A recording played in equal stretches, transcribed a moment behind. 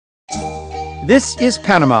This is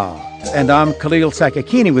Panama, and I'm Khalil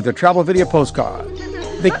Sakakini with the Travel Video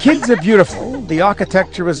PostCard. The kids are beautiful, the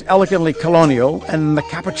architecture is elegantly colonial, and the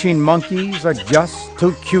capuchin monkeys are just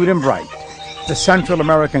too cute and bright. The Central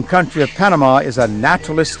American country of Panama is a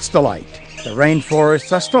naturalist's delight. The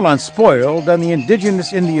rainforests are still unspoiled, and the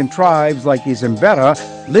indigenous Indian tribes like the Zimbera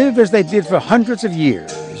live as they did for hundreds of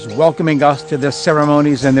years, welcoming us to their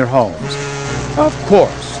ceremonies and their homes. Of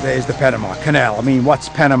course, there's the Panama Canal. I mean, what's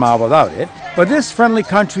Panama without it? But this friendly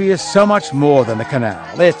country is so much more than the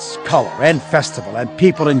canal. It's color and festival and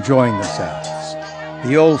people enjoying themselves.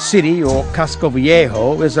 The old city, or Casco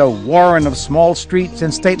Viejo, is a warren of small streets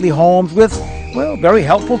and stately homes with, well, very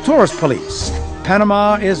helpful tourist police.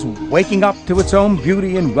 Panama is waking up to its own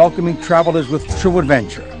beauty and welcoming travelers with true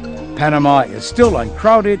adventure. Panama is still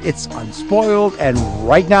uncrowded, it's unspoiled, and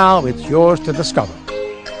right now it's yours to discover.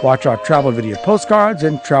 Watch our travel video postcards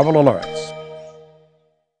and travel alerts.